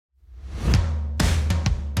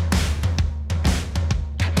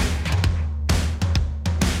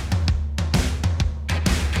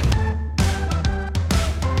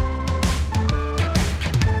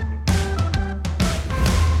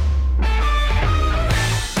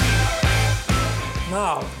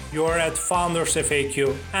You're at Founders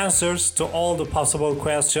FAQ, answers to all the possible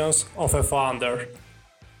questions of a founder.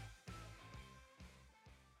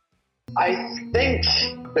 I think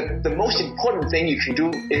that the most important thing you can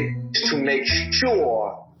do is to make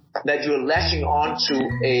sure that you're latching on to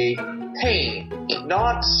a pain,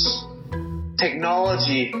 not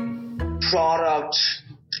technology, product,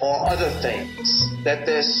 or other things. That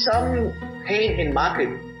there's some pain in market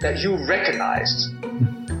that you recognized.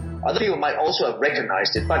 Other people might also have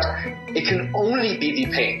recognized it, but it can only be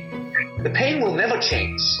the pain. The pain will never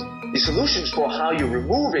change. The solutions for how you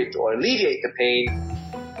remove it or alleviate the pain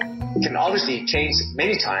can obviously change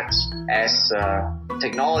many times as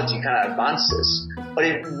technology kind of advances, but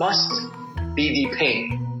it must be the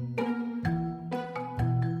pain.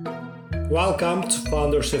 Welcome to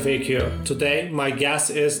Founders FAQ. Today, my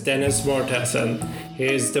guest is Dennis Mortensen. He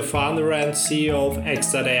is the founder and CEO of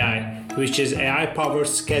X.AI, which is AI-powered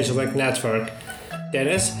scheduling network.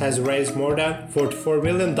 Dennis has raised more than $44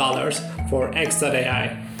 million for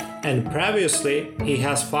X.AI, and previously he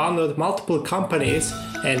has founded multiple companies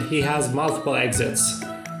and he has multiple exits.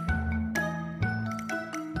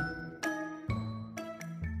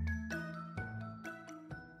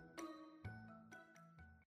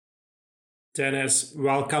 Dennis,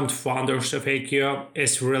 welcome to Founders FAQ.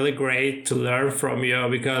 It's really great to learn from you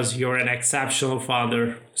because you're an exceptional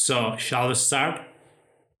founder. So, shall we start?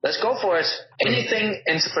 Let's go for it. Anything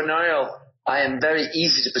entrepreneurial, I am very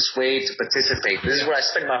easy to persuade to participate. This is what I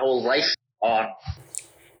spend my whole life on.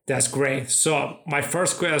 That's great. So, my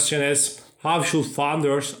first question is, how should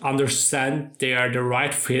founders understand they are the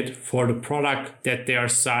right fit for the product that they are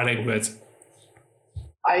starting with?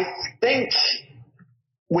 I think,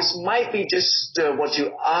 which might be just what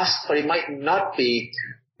you asked, but it might not be,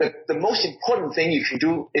 that the most important thing you can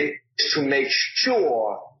do is to make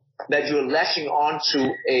sure that you're latching on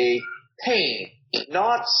to a pain,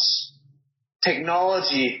 not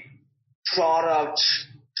technology, product,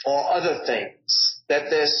 or other things. That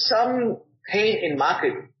there's some pain in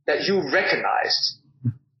market that you recognized.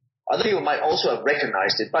 Other people might also have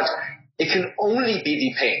recognized it, but it can only be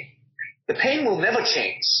the pain. The pain will never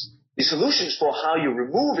change. The solutions for how you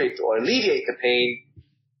remove it or alleviate the pain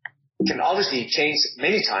can obviously change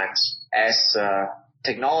many times as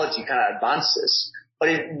technology kind of advances, but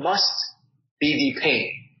it must be the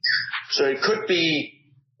pain. So it could be,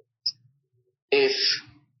 if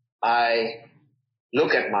I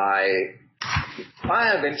look at my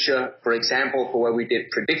prior venture, for example, for where we did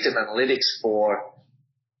predictive analytics for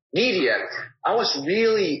media, I was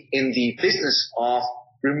really in the business of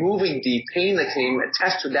removing the pain that came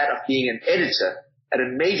attached to that of being an editor at a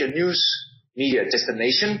major news media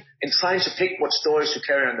destination and trying to pick what stories to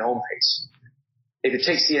carry on the homepage. If you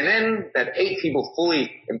take CNN, that 8 people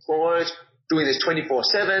fully employed, doing this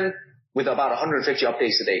 24/7 with about 150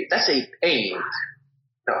 updates a day. That's a pain.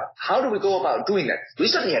 Now, how do we go about doing that? We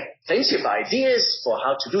certainly had plenty of ideas for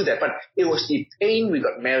how to do that, but it was the pain we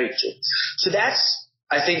got married to. So that's,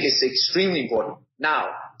 I think, is extremely important.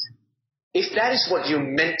 Now, if that is what you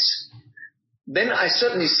meant, then I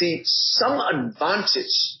certainly see some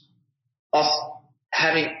advantage of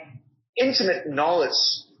having intimate knowledge,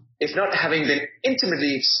 if not having been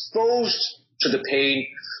intimately exposed to the pain,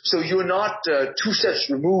 so you're not 2 steps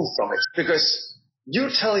removed from it. Because you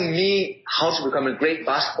telling me how to become a great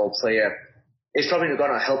basketball player is probably not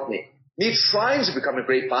going to help me. Me trying to become a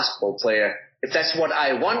great basketball player, if that's what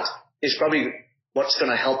I want, is probably what's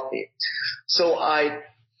going to help me. So I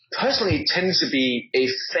personally tend to be a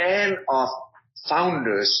fan of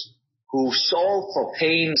founders who solve for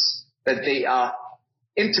pains that they are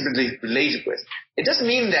intimately related with. It doesn't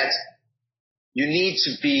mean that you need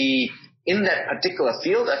to be in that particular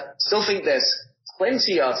field. I still think there's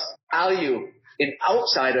plenty of value in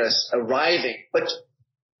outsiders arriving, but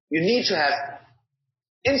you need to have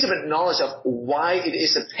intimate knowledge of why it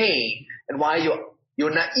is a pain and why your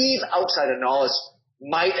naive outsider knowledge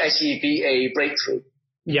might actually be a breakthrough.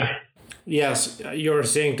 Yeah. Yes, you're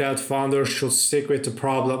saying that founders should stick with the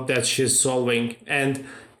problem that she's solving. And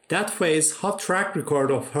that phrase, hot track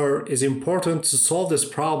record of her, is important to solve this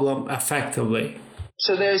problem effectively.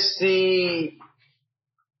 So there's 2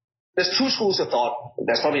 schools of thought.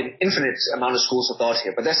 There's probably an infinite amount of schools of thought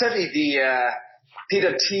here, but there's certainly the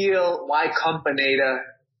Peter Thiel, Y Combinator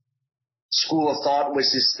school of thought,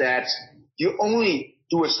 which is that you only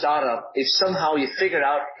do a startup if somehow you figure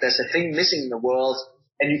out there's a thing missing in the world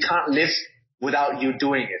and you can't live without you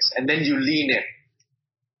doing it, and then you lean in.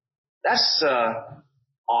 That's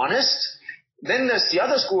honest. Then there's the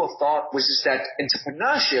other school of thought, which is that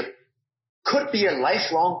entrepreneurship could be a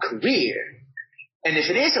lifelong career. And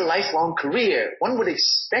if it is a lifelong career, one would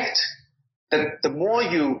expect that the more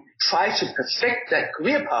you try to perfect that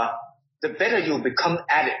career path, the better you'll become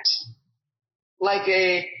at it. Like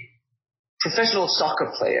a professional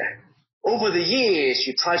soccer player. Over the years,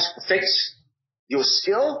 you try to perfect your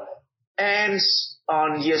skill, and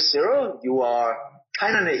on year 0, you are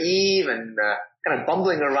kind of naive and kind of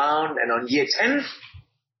bumbling around, and on year 10,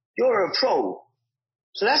 you're a pro.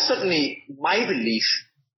 So that's certainly my belief,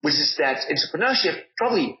 which is that entrepreneurship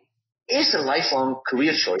probably is a lifelong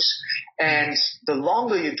career choice. And the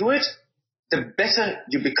longer you do it, the better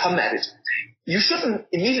you become at it. You shouldn't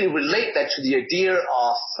immediately relate that to the idea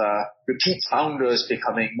of repeat founders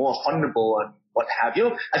becoming more fundable and what have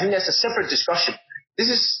you. I think that's a separate discussion. This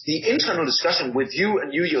is the internal discussion with you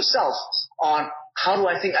and you yourself on how do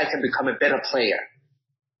I think I can become a better player.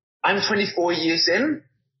 I'm 24 years in.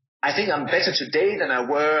 I think I'm better today than I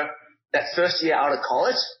were that first year out of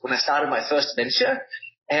college when I started my first venture.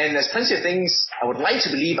 And there's plenty of things I would like to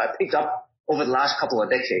believe I picked up over the last couple of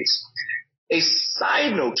decades. A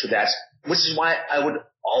side note to that, which is why I would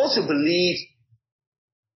also believe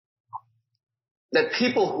that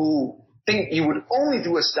people who think you would only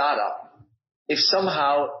do a startup if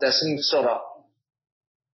somehow there's some sort of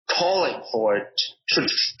calling for it should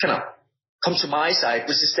kind of come to my side,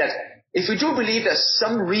 which is that if we do believe there's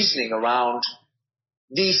some reasoning around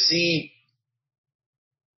VC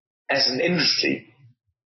as an industry,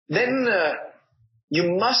 then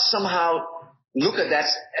you must somehow look at that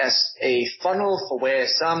as a funnel for where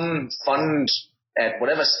some fund at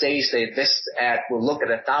whatever stage they invest at will look at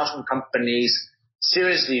 1,000 companies,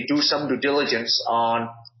 seriously do some due diligence on,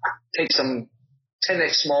 take some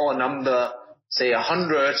 10x smaller number, say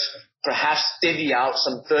 100, perhaps divvy out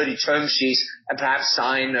some 30 term sheets and perhaps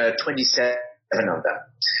sign 27 of them.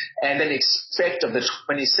 And then expect of the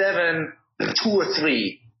 27, 2 or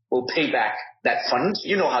 3 will pay back that fund.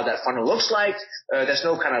 You know how that funnel looks like. There's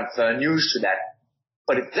no kind of news to that.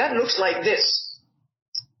 But if that looks like this,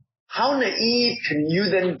 how naive can you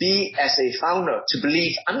then be as a founder to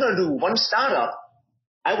believe I'm going to do one startup,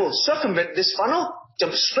 I will circumvent this funnel,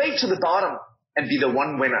 jump straight to the bottom and be the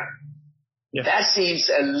one winner? Yeah. That seems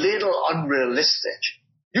a little unrealistic.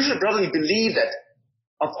 You should probably believe that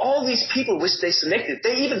of all these people which they selected,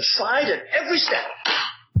 they even tried at every step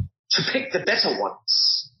to pick the better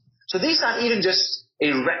ones. So these aren't even just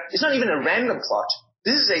it's not even a random plot.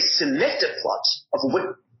 This is a selected plot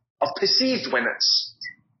of perceived winners.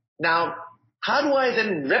 Now, how do I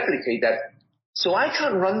then replicate that? So I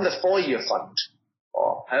can't run the 4-year fund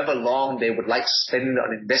or however long they would like to spend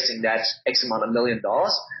on investing that X amount of $1 million.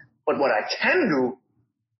 But what I can do,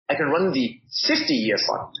 I can run the 50-year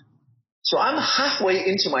fund. So I'm halfway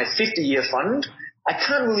into my 50-year fund. I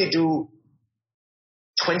can't really do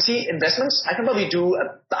 20 investments. I can probably do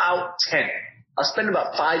about 10. I'll spend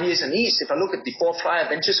about 5 years in each. If I look at the 4 prior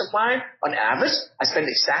ventures of mine, on average, I spend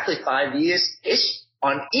exactly 5 years-ish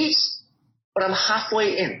on each, but I'm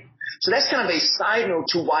halfway in. So that's kind of a side note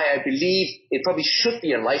to why I believe it probably should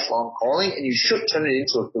be a lifelong calling and you should turn it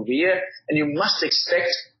into a career, and you must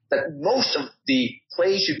expect that most of the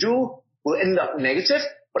plays you do will end up negative,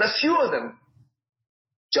 but a few of them,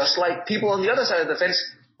 just like people on the other side of the fence,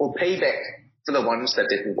 will pay back for the ones that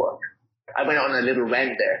didn't work. I went on a little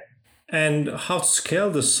rant there. And how to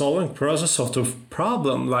scale the solving process of the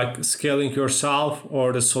problem, like scaling yourself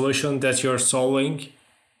or the solution that you're solving?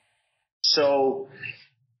 So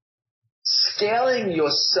scaling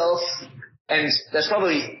yourself, and there's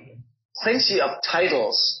probably plenty of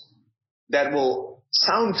titles that will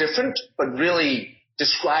sound different but really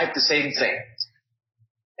describe the same thing.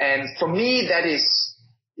 And for me, that is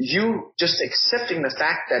you just accepting the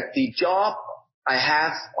fact that the job I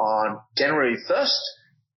have on January 1st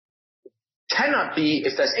cannot be,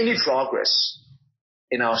 if there's any progress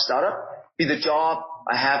in our startup, be the job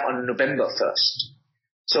I have on November 1st.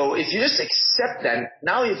 So if you just accept that,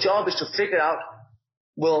 now your job is to figure out,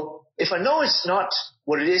 well, if I know it's not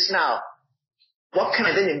what it is now, what can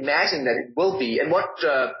I then imagine that it will be? And what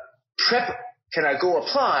prep can I go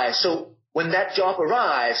apply? So when that job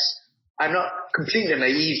arrives, I'm not completely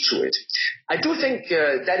naive to it. I do think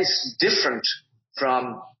that is different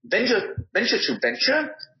from venture to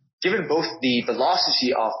venture, given both the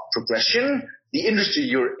velocity of progression, the industry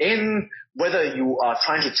you're in, whether you are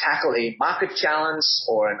trying to tackle a market challenge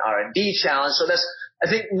or an R&D challenge. So there's, I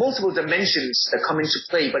think, multiple dimensions that come into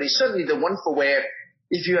play, but it's certainly the one for where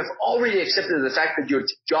if you have already accepted the fact that your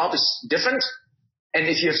job is different, and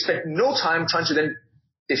if you have spent no time trying to then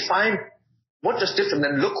define what does different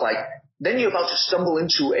then look like, then you're about to stumble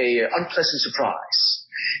into a unpleasant surprise.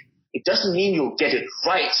 It doesn't mean you'll get it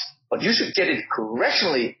right, but you should get it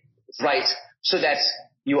correctionally right so that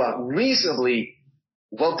you are reasonably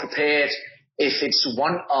well prepared if it's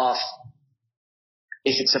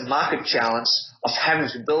a market challenge of having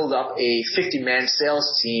to build up a 50-man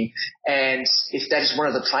sales team, and if that is one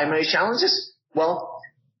of the primary challenges, well,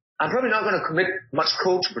 I'm probably not going to commit much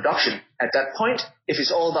code to production at that point if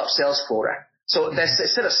it's all about sales quota. So there's a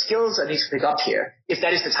set of skills I need to pick up here if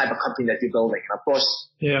that is the type of company that you're building. And of course,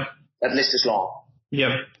 that list is long.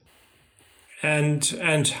 Yeah.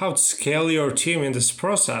 And how to scale your team in this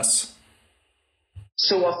process?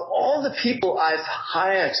 So of all the people I've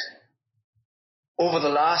hired over the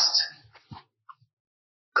last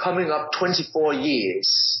coming up 24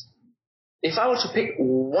 years, if I were to pick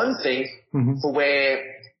one thing for where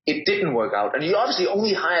it didn't work out, and you obviously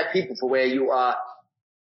only hire people for where you are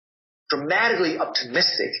dramatically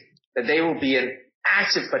optimistic that they will be an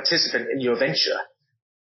active participant in your venture,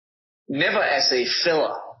 never as a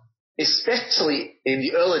filler, especially in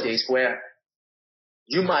the early days where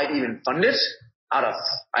you might even fund it out of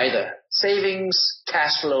either savings,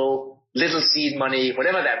 cash flow, little seed money,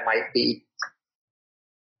 whatever that might be.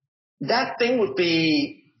 That thing would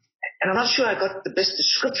be, and I'm not sure I got the best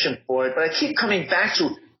description for it, but I keep coming back to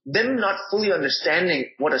them not fully understanding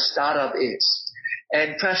what a startup is.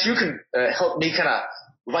 And perhaps you can help me kind of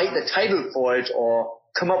write the title for it or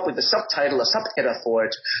come up with the subtitle or subheader for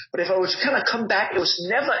it. But if I were to kind of come back, it was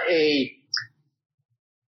never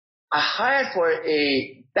I hired for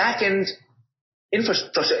a back-end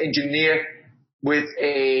infrastructure engineer with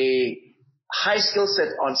a high skill set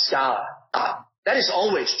on Scala. That is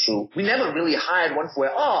always true. We never really hired one for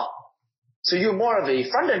so you're more of a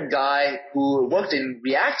front-end guy who worked in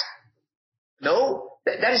React? No,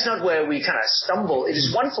 that is not where we kind of stumble. It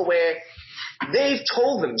is one for where they've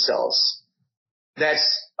told themselves that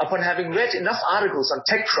upon having read enough articles on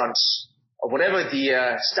TechCrunch or whatever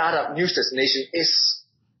the startup news destination is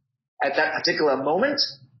at that particular moment,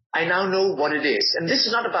 I now know what it is. And this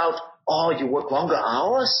is not about, you work longer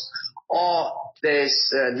hours, or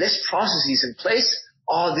there's less processes in place,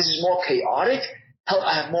 or this is more chaotic. Hell,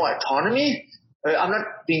 I have more autonomy. I'm not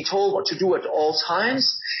being told what to do at all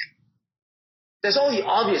times. There's all the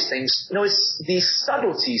obvious things. It's these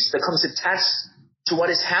subtleties that comes attached to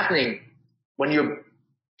what is happening when you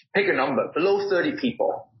pick a number below 30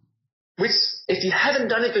 people, which if you haven't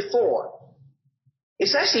done it before,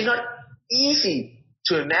 it's actually not easy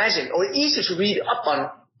to imagine or easy to read up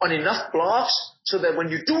on enough blogs so that when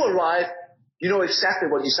you do arrive, you know exactly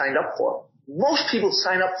what you signed up for. Most people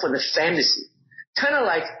sign up for the fantasy. Kind of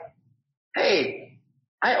like, hey,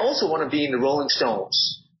 I also want to be in the Rolling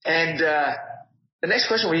Stones. And the next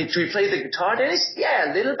question, do you play the guitar, Dennis?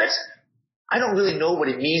 Yeah, a little bit. I don't really know what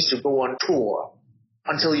it means to go on tour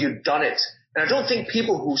until you've done it. And I don't think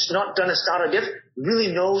people who's not done a startup yet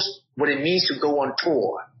really knows what it means to go on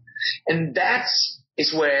tour. And that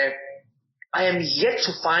is where I am yet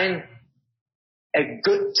to find a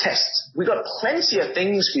good test. We got plenty of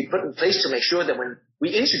things we put in place to make sure that when we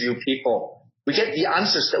interview people, we get the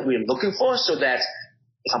answers that we're looking for, so that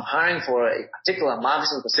if I'm hiring for a particular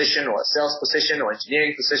marketing position or a sales position or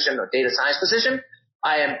engineering position or data science position,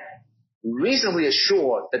 I am reasonably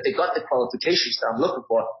assured that they got the qualifications that I'm looking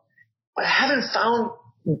for. But I haven't found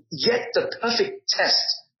yet the perfect test,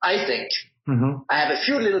 I think. I have a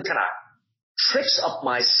few little kind of tricks up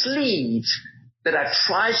my sleeve that I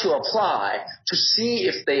try to apply to see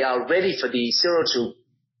if they are ready for the 0 to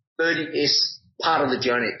 30-ish part of the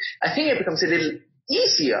journey. I think it becomes a little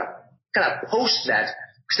easier kind of post that,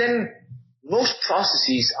 because then most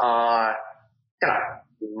processes are kind of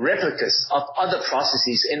replicas of other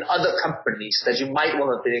processes in other companies that you might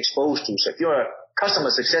well have been exposed to. So if you're a customer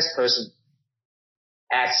success person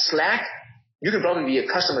at Slack, you can probably be a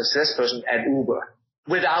customer success person at Uber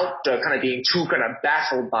without kind of being too kind of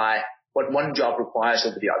baffled by what one job requires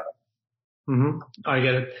over the other. I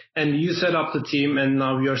get it. And you set up the team, and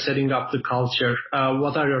now you're setting up the culture.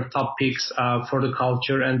 What are your top picks for the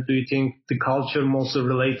culture? And do you think the culture mostly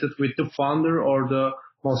related with the founder or the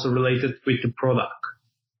mostly related with the product?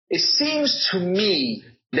 It seems to me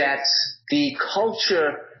that the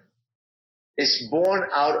culture is born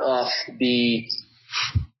out of the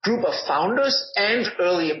group of founders and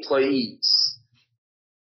early employees.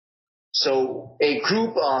 So a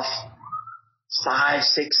group of 5,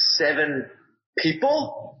 6, 7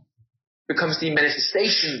 people becomes the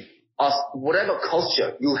manifestation of whatever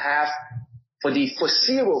culture you have for the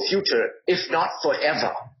foreseeable future, if not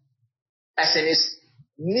forever. As in, it's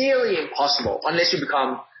nearly impossible unless you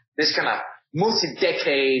become this kind of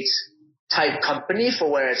multi-decade type company for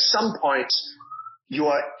where at some point you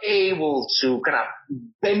are able to kind of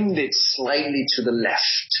bend it slightly to the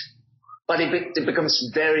left. But it becomes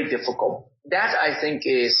very difficult. That, I think,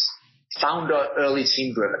 is founder early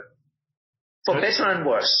team driven. for better and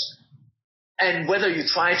worse. And whether you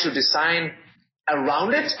try to design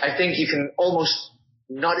around it, I think you can almost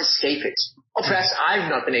not escape it. Or perhaps I've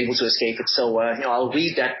not been able to escape it. So, I'll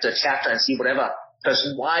read that chapter and see whatever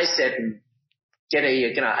person Y said and get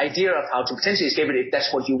a idea of how to potentially escape it if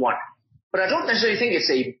that's what you want. But I don't necessarily think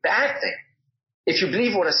it's a bad thing. If you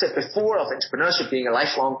believe what I said before of entrepreneurship being a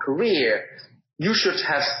lifelong career, you should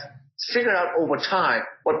have figured out over time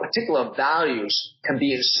what particular values can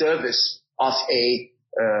be in service of a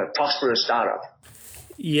prosperous startup.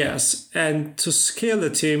 Yes, and to scale the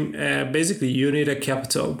team, basically you need a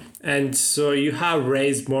capital. And so you have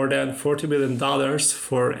raised more than $40 million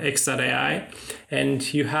for X.AI,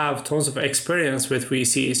 and you have tons of experience with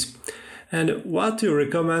VCs. And what do you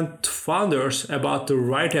recommend to founders about the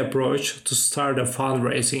right approach to start a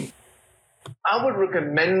fundraising? I would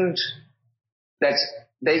recommend that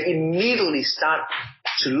they immediately start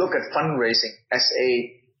to look at fundraising as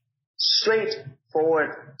a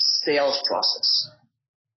straightforward sales process.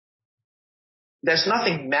 There's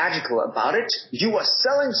nothing magical about it. You are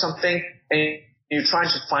selling something and you're trying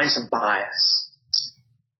to find some buyers.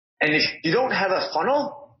 And if you don't have a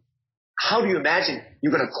funnel, how do you imagine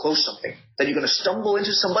you're going to close something? That you're going to stumble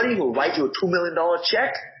into somebody who will write you a $2 million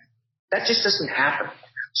check? That just doesn't happen.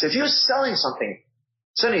 So if you're selling something,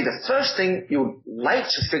 certainly the first thing you'd like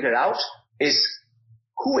to figure out is,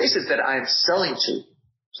 who is it that I'm selling to?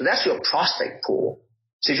 So that's your prospect pool.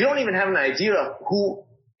 So if you don't even have an idea of who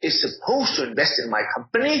is supposed to invest in my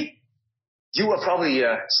company, you are probably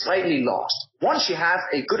slightly lost. Once you have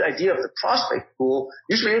a good idea of the prospect pool,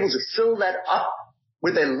 you should be able to fill that up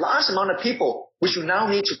with a large amount of people which you now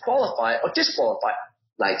need to qualify or disqualify,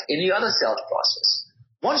 like any other sales process.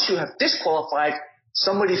 Once you have disqualified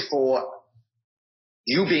somebody for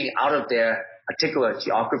you being out of their particular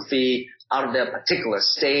geography, out of their particular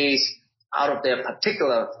state, out of their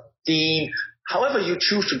particular theme, however you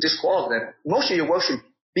choose to disqualify them, most of your work should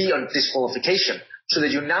be on disqualification, so that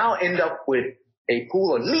you now end up with a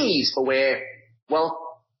pool of leads for where,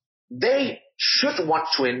 well, they should want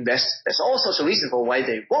to invest. There's all sorts of reasons for why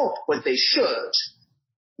they won't, but they should.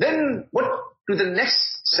 Then what do the next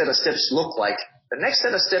set of steps look like? The next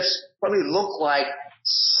set of steps probably look like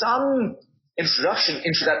some introduction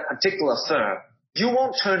into that particular firm. You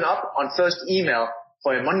won't turn up on first email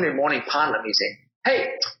for a Monday morning partner meeting.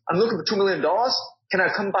 Hey, I'm looking for $2 million. Can I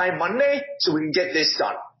come by Monday so we can get this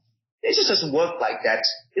done? It just doesn't work like that.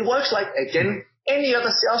 It works like, again, any other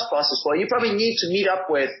sales process where you probably need to meet up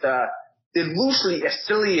with the loosely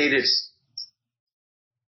affiliated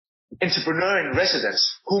entrepreneur in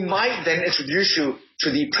residence who might then introduce you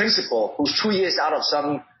to the principal who's 2 years out of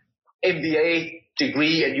some MBA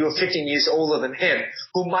degree and you're 15 years older than him,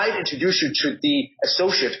 who might introduce you to the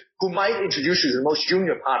associate, who might introduce you to the most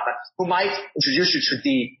junior partner, who might introduce you to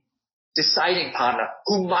the deciding partner,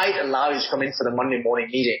 who might allow you to come in for the Monday morning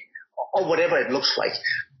meeting, or whatever it looks like.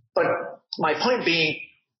 But my point being,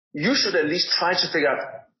 you should at least try to figure out,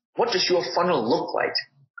 what does your funnel look like?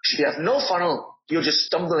 If you have no funnel, you're just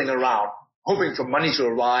stumbling around, hoping for money to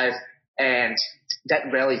arrive, and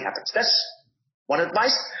that rarely happens. That's one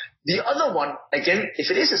advice. The other one, again,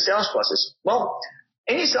 if it is a sales process, well,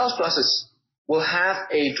 any sales process will have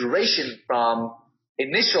a duration from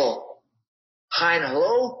initial hi and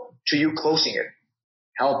hello to you closing it.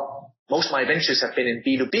 Hell, most of my ventures have been in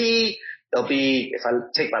B2B. There'll be, if I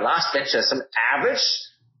take my last venture, some average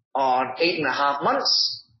on 8.5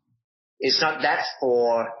 months. It's not that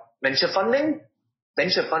for venture funding.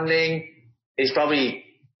 Venture funding is probably,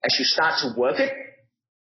 as you start to work it,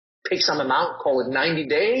 pick some amount, call it 90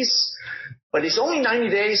 days. But it's only 90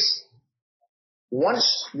 days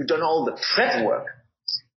once you've done all the prep work.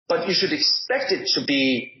 But you should expect it to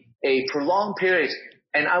be a prolonged period.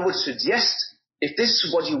 And I would suggest, if this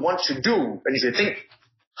is what you want to do, and if you think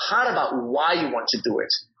hard about why you want to do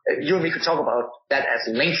it, you and me could talk about that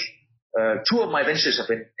at length. 2 of my ventures have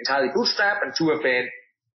been entirely bootstrapped and 2 have been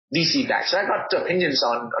VC backed. So I got opinions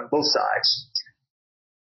on both sides.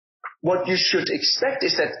 What you should expect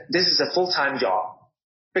is that this is a full-time job,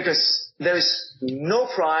 because there is no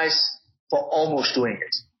prize for almost doing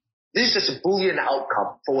it. This is just a Boolean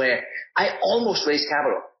outcome for where I almost raised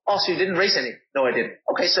capital. Oh, so you didn't raise any? No, I didn't.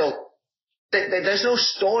 Okay, so there's no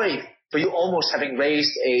story for you almost having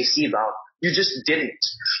raised a seed round. You just didn't.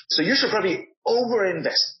 So you should probably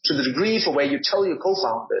overinvest to the degree for where you tell your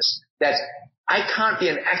co-founders that I can't be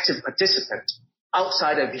an active participant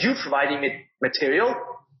outside of you providing me material,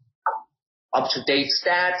 up-to-date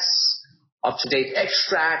stats, up-to-date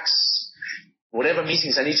extracts, whatever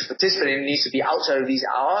meetings I need to participate in needs to be outside of these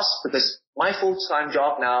hours, because my full-time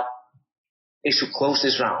job now is to close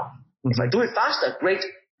this round. If I do it faster, great.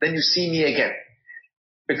 then you see me again.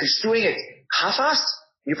 Because doing it half-assed,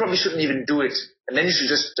 you probably shouldn't even do it. And then you should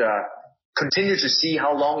just continue to see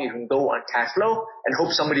how long you can go on cash flow and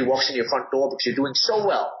hope somebody walks in your front door because you're doing so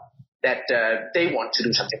well that they want to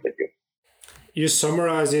do something with you. You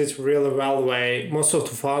summarize it really well, Wei. Most of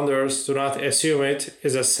the founders do not assume it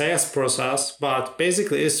is a sales process, but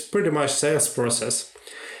basically it's pretty much sales process.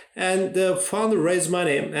 And the founder raise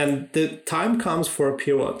money and the time comes for a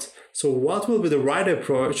pivot. So what will be the right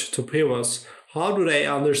approach to pivots? How do they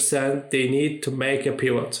understand they need to make a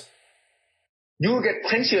pivot? You will get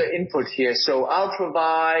plenty of input here, so I'll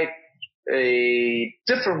provide a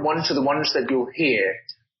different one to the ones that you'll hear.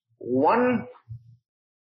 One,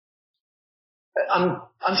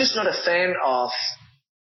 I'm just not a fan of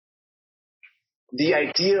the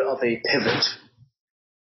idea of a pivot.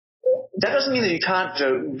 That doesn't mean that you can't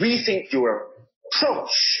rethink your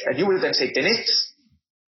approach. And you will then say, Dennis,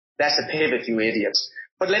 that's a pivot, you idiots.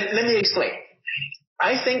 But let me explain.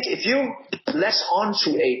 I think if you latch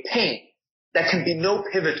onto a pain, there can be no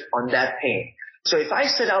pivot on that pain. So if I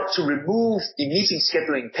set out to remove the meeting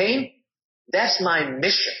scheduling pain, that's my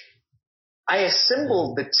mission. I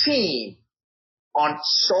assemble the team on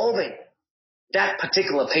solving that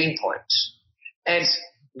particular pain point. And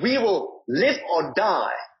we will live or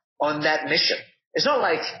die on that mission. It's not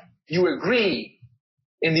like you agree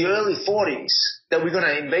in the early 40s that we're going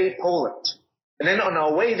to invade Poland. And then on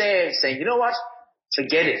our way there saying, you know what?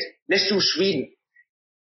 Forget it. Let's do Sweden.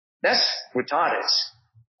 That's retarded.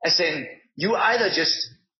 As in, you either just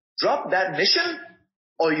drop that mission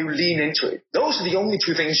or you lean into it. Those are the only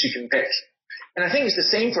two things you can pick. And I think it's the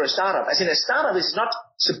same for a startup. As in, a startup is not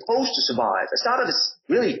supposed to survive. A startup is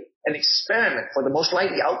really an experiment, for the most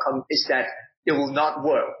likely outcome is that it will not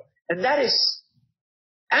work. And that is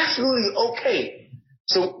absolutely okay.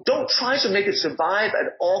 So don't try to make it survive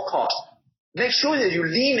at all costs. Make sure that you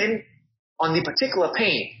lean in on the particular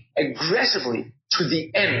pain aggressively to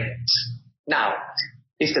the end. Now,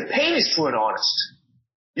 if the pain is true and honest,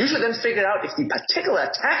 you should then figure out if the particular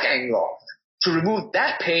attack angle to remove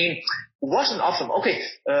that pain wasn't optimal. Okay,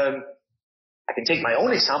 I can take my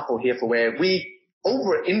own example here for where we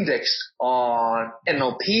over-indexed on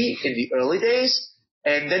NLP in the early days,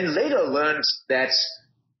 and then later learned that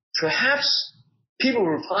perhaps people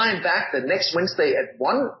replying back the next Wednesday at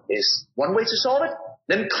 1 is one way to solve it.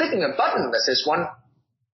 Then clicking a button that says 1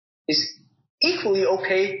 is equally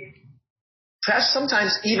okay, perhaps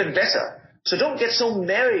sometimes even better. So don't get so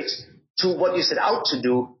married to what you set out to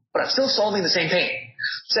do, but I'm still solving the same pain.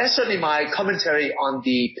 So that's certainly my commentary on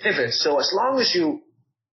the pivot. So as long as you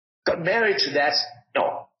got married to that,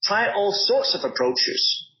 try all sorts of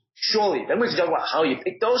approaches. Surely, then we can talk about how you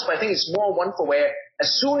pick those, but I think it's more one for where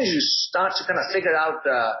as soon as you start to kind of figure out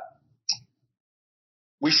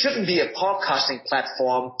we shouldn't be a podcasting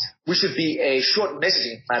platform, we should be a short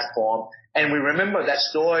messaging platform, and we remember that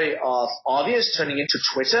story of Obvious turning into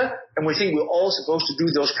Twitter, and we think we're all supposed to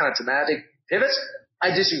do those kind of dramatic pivots.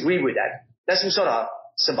 I disagree with that. That's some sort of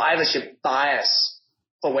survivorship bias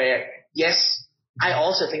for where, yes, I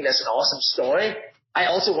also think that's an awesome story. I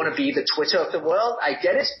also want to be the Twitter of the world. I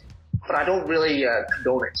get it, but I don't really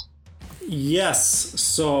condone it. Yes,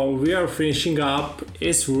 so we are finishing up.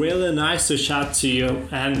 It's really nice to chat to you,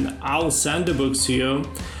 and I'll send the book to you.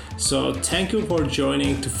 So thank you for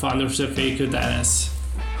joining to Founders FAQ, Dennis.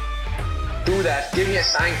 Do that. Give me a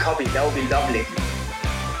signed copy. That would be lovely.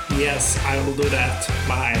 Yes, I will do that.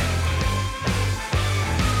 Bye.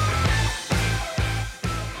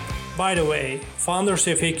 By the way, Founders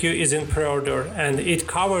FAQ is in pre-order and it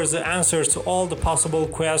covers the answers to all the possible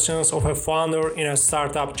questions of a founder in a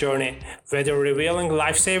startup journey, whether revealing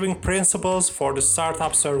life-saving principles for the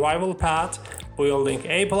startup survival path, building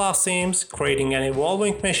A+ teams, creating an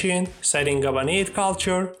evolving machine, setting up a neat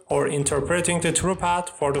culture, or interpreting the true path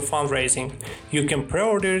for the fundraising. You can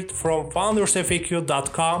pre-order it from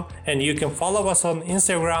foundersfaq.com and you can follow us on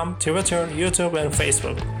Instagram, Twitter, YouTube, and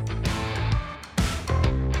Facebook.